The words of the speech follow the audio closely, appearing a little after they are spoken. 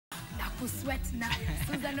kusweat now.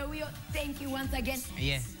 Susan Owio, thank you once again.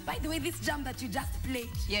 Yeah. By the way, this jam that you just played.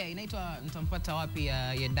 Yeah, inaitwa Nitampata Wapi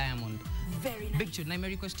ya Diamond. Very nice. Big tune. Na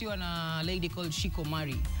imerequestiwa na lady called Shiko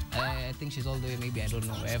Mari. I think she's all the way, maybe, I don't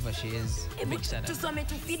know, wherever she is. Big shout out. Tusome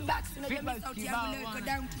tu feedbacks.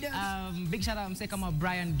 Big shout out mse kama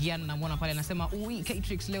Brian Gian namuona pale anasema ui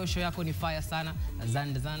K-Trix leo show yako ni fire sana.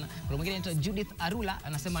 Asante sana. Kuna mwingine anaitwa Judith Arula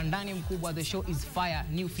anasema ndani mkubwa the show is fire.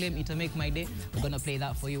 New flame ita make my day. We're gonna play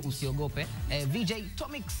that for you, usiogope. VJ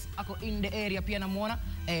Tomix ako in the area pia namuona.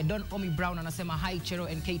 Don Omi Brown anasema hi Chero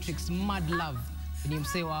and K-Trix mad love. Ni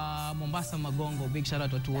msee wa Mombasa Magongo. Big shout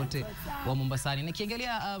out watu wote wa Mombasani.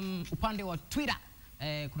 Nikiangalia upande wa Twitter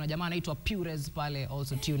kuna jamaa anaitwa Pures pale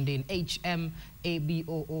also tuned in.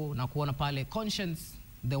 HMABOO na kuona pale Conscience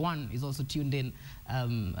the one is also tuned in.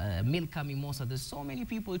 Milka Mimosa, there's so many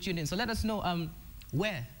people tuned in, so let us know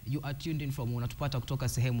where you are tuned in from. Unatupata kutoka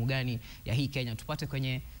sehemu gani ya hii Kenya? Tupate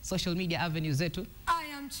kwenye social media avenues zetu.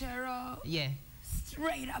 I am Chero. Yeah.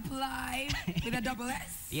 Straight up live with a double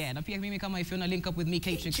S. Yeah, na pia mimi kama if you wanna link up with me,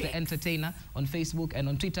 K-Trix the Entertainer on Facebook and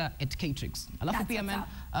on Twitter at K-Trix. Alafu pia man,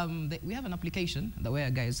 we have an application that where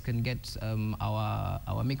guys can get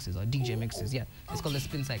our mixes, our DJ mixes. Yeah, it's called the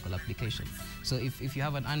Spin Cycle application. So if you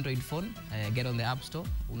have an Android phone, get on the App Store,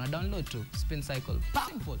 una download to Spin Cycle.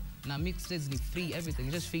 Simple. Now mixes is free, everything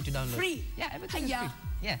is just free to download. Free? Yeah, everything is free.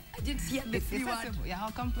 Yeah. I didn't hear the free one. Yeah,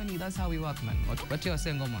 our company, that's how we work, man. What you're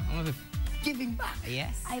saying, Goma? Giving back.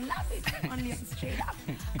 Yes. I love it. Only on Straight Up.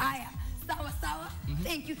 Aya, sawa.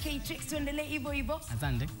 Thank you, K-Trix. Tuendelee hivyo hivyo.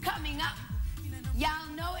 Asante. Coming up,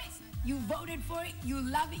 y'all know it. You voted for it. You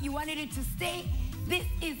love it. You wanted it to stay. This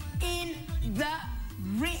is In the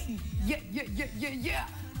Ring. Yeah.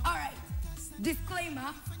 All right.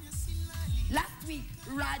 Disclaimer. Last week,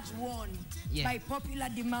 Raj won by popular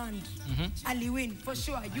demand. Ali win for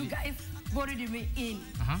sure. You guys voted him in.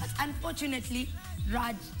 But unfortunately,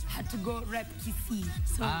 Raj had to go rep Kisii.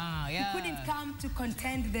 So he couldn't come to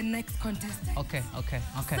contend the next contestant. Okay.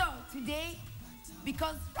 So today,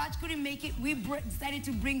 because Raj couldn't make it, we decided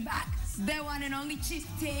to bring back the one and only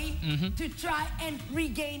Chieftain to try and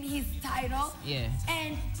regain his title. Yeah.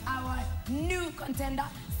 And our new contender,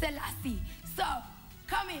 Selassie. So,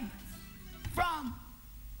 coming from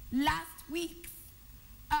last week's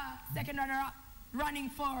second runner-up, running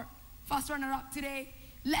for first runner-up today,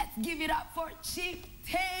 let's give it up for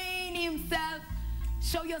Chieftain himself.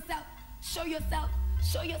 Show yourself.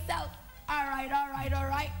 All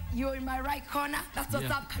right. You're in my right corner. That's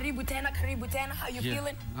what's up. Karibu tena. How you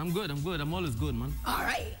feeling? I'm good. I'm always good, man. All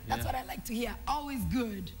right. That's what I like to hear. Always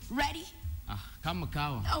good. Ready? Kama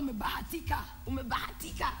kawa.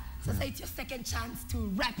 Umebahatika. So say it's your second chance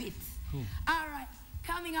to rap it. Cool. All right.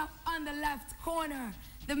 Coming up on the left corner,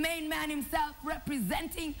 the main man himself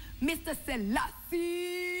representing Mr.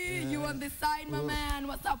 Selassie. You on this side, my man.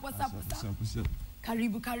 What's up?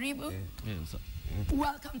 Karibu. Yeah, what's up?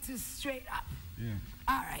 Welcome to Straight Up. Yeah.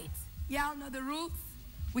 All right. Y'all know the rules.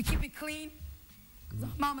 We keep it clean. Because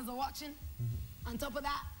our mamas are watching. On top of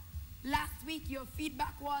that, last week your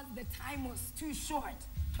feedback was the time was too short.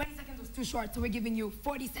 20 seconds was too short, so we're giving you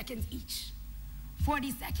 40 seconds each.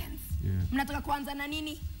 40 seconds. Yeah. Mnataka kuanza na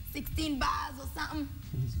nini? 16 bars or something?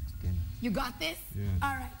 16. You got this? Yeah.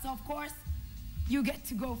 All right, so of course, you get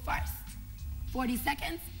to go first. 40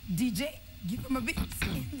 seconds. DJ, give him a beat.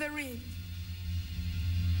 In the ring.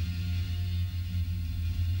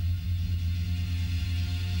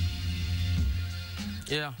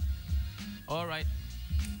 Yeah. All right.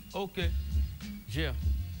 Okay. Yeah.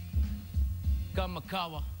 Kama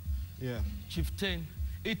kawa. Yeah. Chieftain.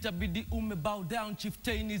 Itabidi bow down,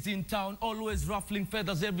 Chieftain is in town, always ruffling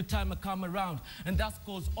feathers every time I come around. And that's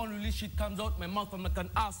cause only shit comes out my mouth, I'm like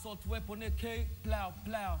an assault weapon, AK, plow.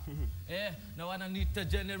 Yeah, now I need a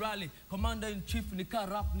generali, commander-in-chief, nika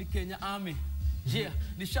rap ni Kenya Army. Yeah,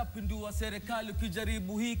 nishapindua serikali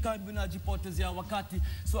ukijaribu hii kambi najipotezea wakati.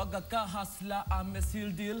 Swaga ka hustler, I'm a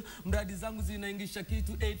seal deal. Mradi zangu zinaingisha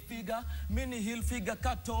kitu 8 figure. Mini hill figure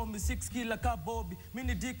ka Tommy, 6 killer ka Bobby.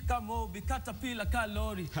 Mini dick ka Moby, caterpillar ka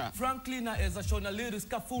lori. Frankly na eza shona lyrics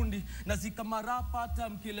ka fundi. Na zika marapa hata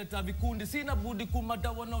mkileta vikundi. Sina budi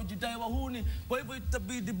kumadawa na ujidai wahuni. Kwa hivyo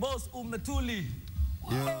itabidi boss umetuli.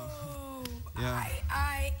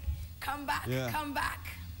 I come back.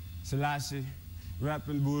 Selassie,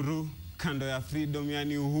 rapping buru, kando ya freedom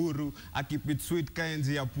yani uhuru, I keep it sweet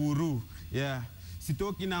kaenzi ya puru. Yeah,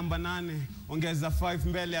 Sitoki namba 8, ongeza 5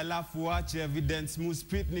 mbele alafu wache evidence smooth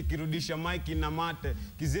speed nikirudisha mic na mate.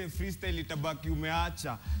 Kizee freestyle itabaki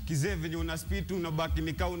umeacha. Kizee venye una speed unabaki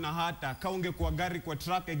nika una hata. Ka ungekuwa gari kwa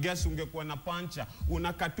track, I guess ungekuwa na pancha.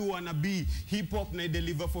 Unakatua na B, hip hop na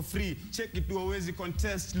deliver for free. Check it uwezi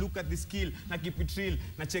contest, look at the skill na keep it real.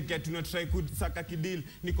 Na check it tuna try kusaka kidil.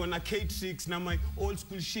 Niko na K-Tricks na my old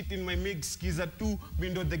school shit in my mix. Skiza tu,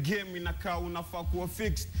 window the game inakaa unafaa kuwa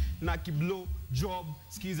fixed. Na kiblow job,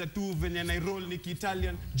 skiza tu venye na roll ni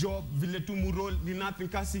Italian job, vile tu muroll ni nothing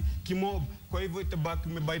kasi kimob. Kwa hivyo itabaki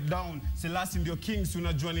umebite down. Selasi ndio kings,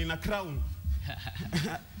 unajua ni na crown.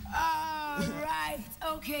 All right,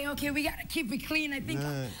 okay, we gotta keep it clean. I think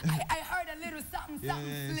I heard a little something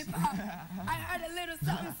slip up. I heard a little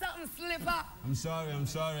something slip up. I'm sorry,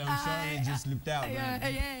 it just slipped out.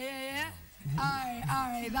 Yeah. All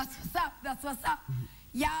right, that's what's up.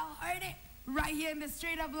 Y'all heard it right here in the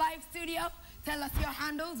Straight Up Live studio. Tell us your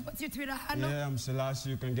handles. What's your Twitter handle? Yeah, I'm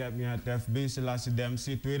Selassie. You can get me at FB, Selassie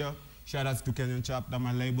DMC, Twitter. Shout out to Kenyan Chapter,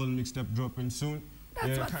 my label, mixtape dropping soon.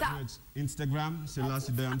 That's what's up. Instagram,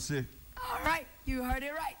 Selassie DMC. All right, you heard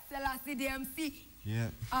it right, Selassie DMC. Yeah.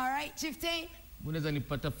 All right, Chieftain. Munaweza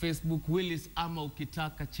nipata Facebook Willis ama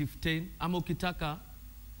ukitaka Chieftain ama ukitaka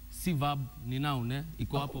si verb ni noun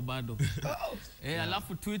iko hapo bado.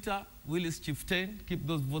 Alafu Twitter Willis Chieftain, keep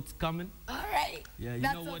those votes coming. All right. Yeah, you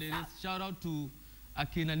know what it is. Shout out to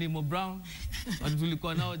akina Nemo Brown. Watu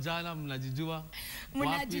tulikuwa nao jana mnajijua.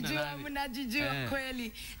 Mnajijua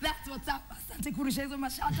kweli. That's what's up. Asante kurusha hizo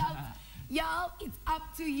shout out. Y'all, it's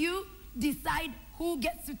up to you. Decide who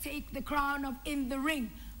gets to take the crown of In the Ring.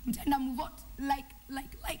 Mtenda vote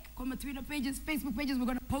like on my Twitter pages, Facebook pages. We're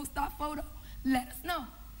going to post our photo. Let us know.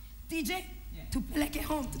 DJ, tupeleke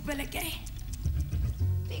home, tupeleke.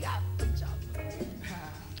 Big up, good job.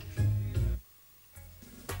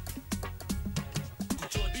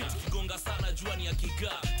 Kigonga sana jua ni hakika.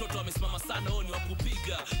 Toto amesimama sana oni wa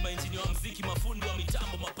kupiga. Mainjini wa mziki, mafundi wa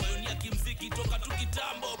mitambo, mapoyoni ya kimziki toka tu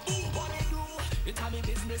kitambo. Boom, what they do? It's me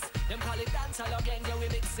business. Them call it dancehall again, yeah we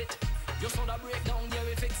mix it. Your sound a break down, yeah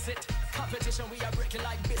we fix it. Competition we are breaking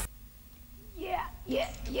like this. Yeah.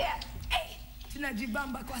 Hey,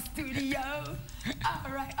 tunajibamba kwa studio.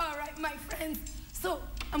 All right, my friends. So,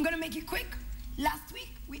 I'm gonna make it quick. Last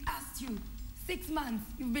week, we asked you, 6 months,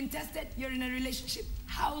 you've been tested, you're in a relationship.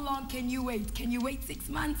 How long can you wait? Can you wait 6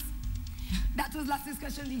 months? That was last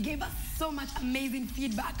discussion. You gave us so much amazing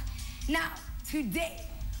feedback. Now, today,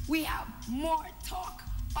 we have more talk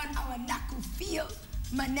on our Naku field.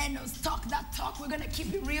 Manenos, talk that talk. We're gonna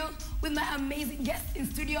keep it real with my amazing guests in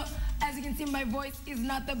studio. As you can see, my voice is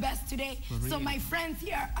not the best today. So my friends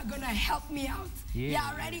here are gonna help me out.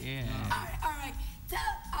 Yeah, ready? Yeah. All right. Tell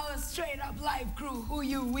our Straight Up Live crew who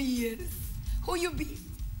you is. Who you be?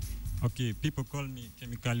 Okay, people call me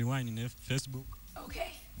Chemically Wine in Facebook.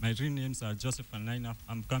 Okay. My real names are Joseph and Lina.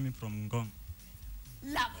 I'm coming from Ngong.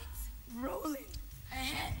 Love it. Rolling.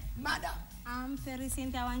 Madam. I'm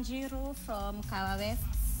Cynthia Wanjiru from Kawa West.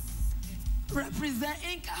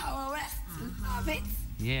 Representing Kawa West. Love it.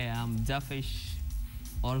 Yeah, I'm Jafesh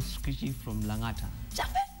or Scritchy from Langata.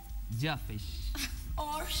 Jafesh.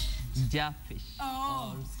 Or? Jafesh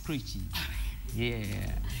or Scritchy. Yeah.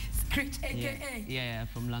 Scritch, aka? Yeah,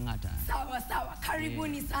 from Langata. Sawa.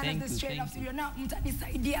 Karibuni sana the Straight Up studio. Now,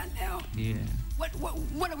 mtanisaidia leo. Yeah.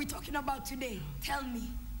 What are we talking about today? Tell me.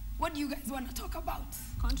 What do you guys want to talk about?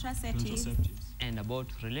 Contraceptives. And about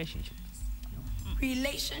relationships.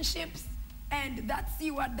 Relationships. And that's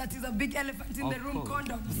the word that is a big elephant in the room,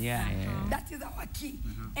 condoms. Yeah. That is our key.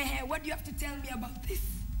 What do you have to tell me about this?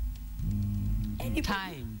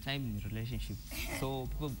 Time in relationship. So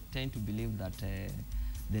people tend to believe that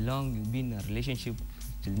the long you've been in a relationship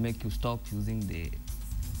will make you stop using the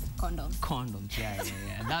condoms. Yeah.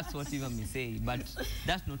 That's what even me say, but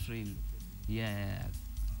that's not real. Yeah.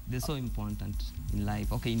 They're so important in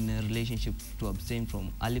life. Okay, in a relationship to abstain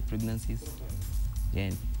from early pregnancies.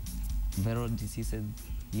 Yeah. Viral diseases.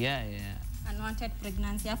 Yeah. Unwanted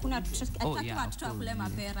pregnancy. Hakuna watoto wa kule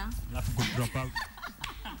mapera. Alafu go drop out.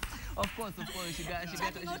 Of course. She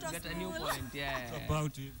got a new point. Yeah. Drop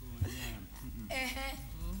out.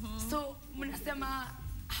 So, mnasema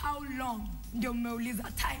how long ndio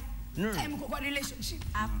mmeuliza time? No. Time kwa relationship.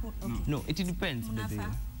 No, it depends.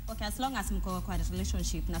 Okay, as long as mko kwa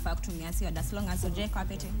relationship, nafaa kutumia sio as long as uje kwa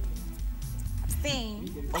pete. Abstain.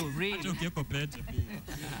 Oh, really? Hata ukiweka pete pia.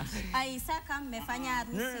 Aisaka mmefanya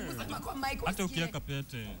harusi. Hata ukiweka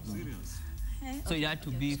pete. Serious. So you had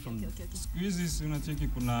to be from... Squeezes unacheki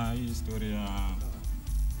kuna hii story ya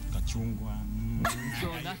kachungwa. So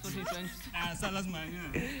that's what you're trying to... Sasa lazima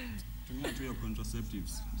Tumia tu your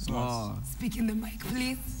contraceptives. So Oh. Speak in the mic,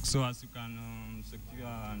 please. so as you can secure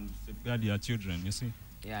and safeguard your children, you see.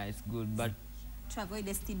 Yeah, it's good, but To avoid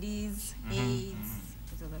STDs, AIDS,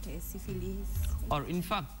 hizo zote, syphilis. or in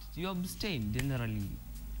fact, you abstain generally.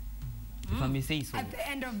 If I may say so. At the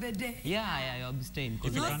end of the day. Yeah, you abstain.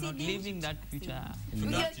 If you No cannot CD. Living that future. If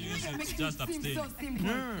You're that is, making it's it just seem abstain. so simple.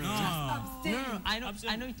 No. Just abstain. No, I know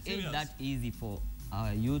Abstain. it ain't Serious. that easy for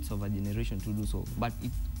our youths of our generation to do so. But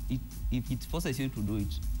if it forces you to do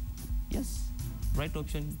it, yes, right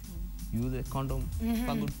option, use a condom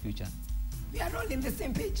for a good future. We are all in the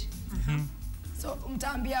same page. So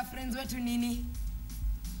mtaambia friends wetu nini?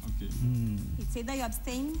 Okay. It's either you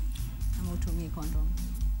abstain or utumie condom.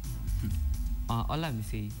 All I will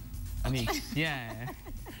say, I mean, yeah.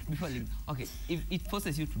 Before leaving, okay, if it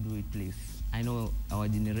forces you to do it, please. I know our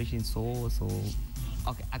generation so.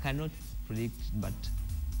 Okay, I cannot predict, but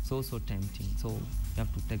so tempting. So you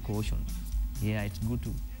have to take caution. Yeah, it's good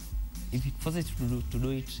to. If it forces you to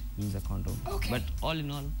do it, use a condom. Okay. But all in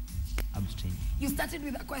all, abstain. You started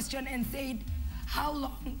with a question and said, how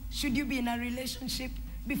long should you be in a relationship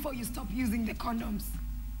before you stop using the condoms?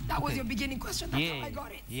 That was Okay. your beginning question. That's how I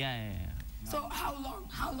got it. Yeah. So how long?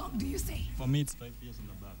 How long do you say? For me, it's 5 years and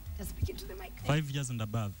above. Just speak into the mic. 5 years and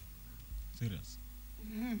above. Serious.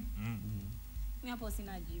 Mimi hapo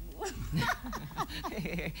sina jibu.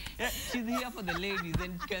 Yeah, she's here for the ladies,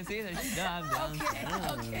 and she can say that she doesn't have the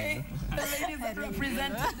answer. Okay. The ladies are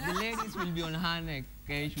represented. The ladies will be on her neck.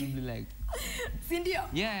 Okay, she will be like, Sindio?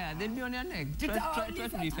 yeah, they'll be on your neck. Try to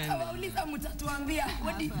defend them. Tutawauliza mtatuambia.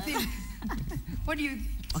 What do you think? What do you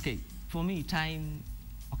think? Okay, for me, time,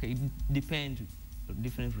 okay, it depends on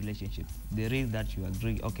different relationships. There is that you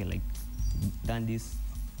agree, okay, like, done this,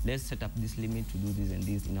 let's set up this limit to do this and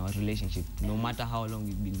this in our relationship. No matter how long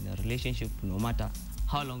we've been in a relationship, no matter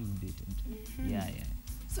how long we've dated. Yeah.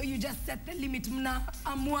 So you just set the limit, mna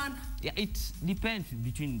amuana. Yeah, it depends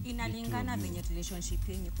between the two Inalingana of you. venye relationship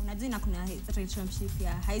yenyu. Kuna jina kuna relationship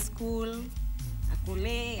ya high school, ya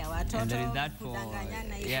kule, ya watoto, And there is that for-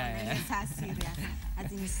 kudanganyana hiyo yeah. na ile saa serious.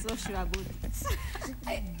 As in so sure about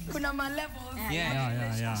it. Kuna ma levels.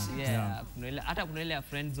 Yeah. Hata kuna ile ya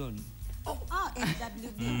friend zone. Oh,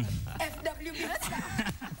 FWB. FWB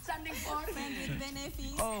standing for. Friend with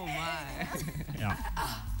benefits. Oh my. Yeah.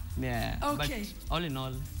 Yeah. Okay. But all in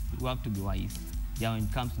all, you have to be wise. Yeah, when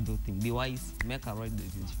it comes to those things, be wise, make a right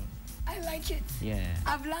decision. I like it. Yeah.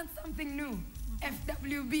 I've learned something new.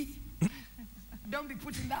 FWB. Don't be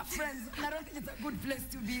putting that friends. I don't think it's a good place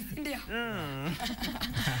to be. India.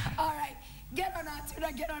 All right. Get on our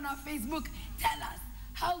Twitter, get on our Facebook. Tell us,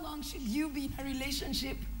 how long should you be in a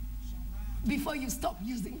relationship before you stop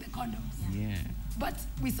using the condoms? Yeah. But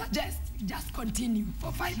we suggest you just continue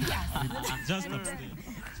for 5 years. Just abstain.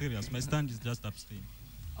 Serious. My stand is just abstain.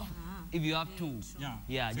 If you have to,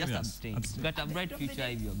 Yeah. just Serious. abstain. Abstain. You got a bright future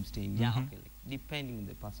if you abstain. Yeah, okay. Like, depending on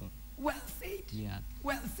the person. Well said. Yeah.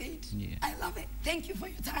 Well said. Yeah. I love it. Thank you for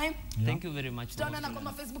your time. Thank you very much. for Tutaonana watching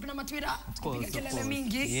kwa us. Facebook na Twitter. Of course, Tupige of kelele course.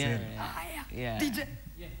 mingi. Yeah. Haya. Yeah. DJ.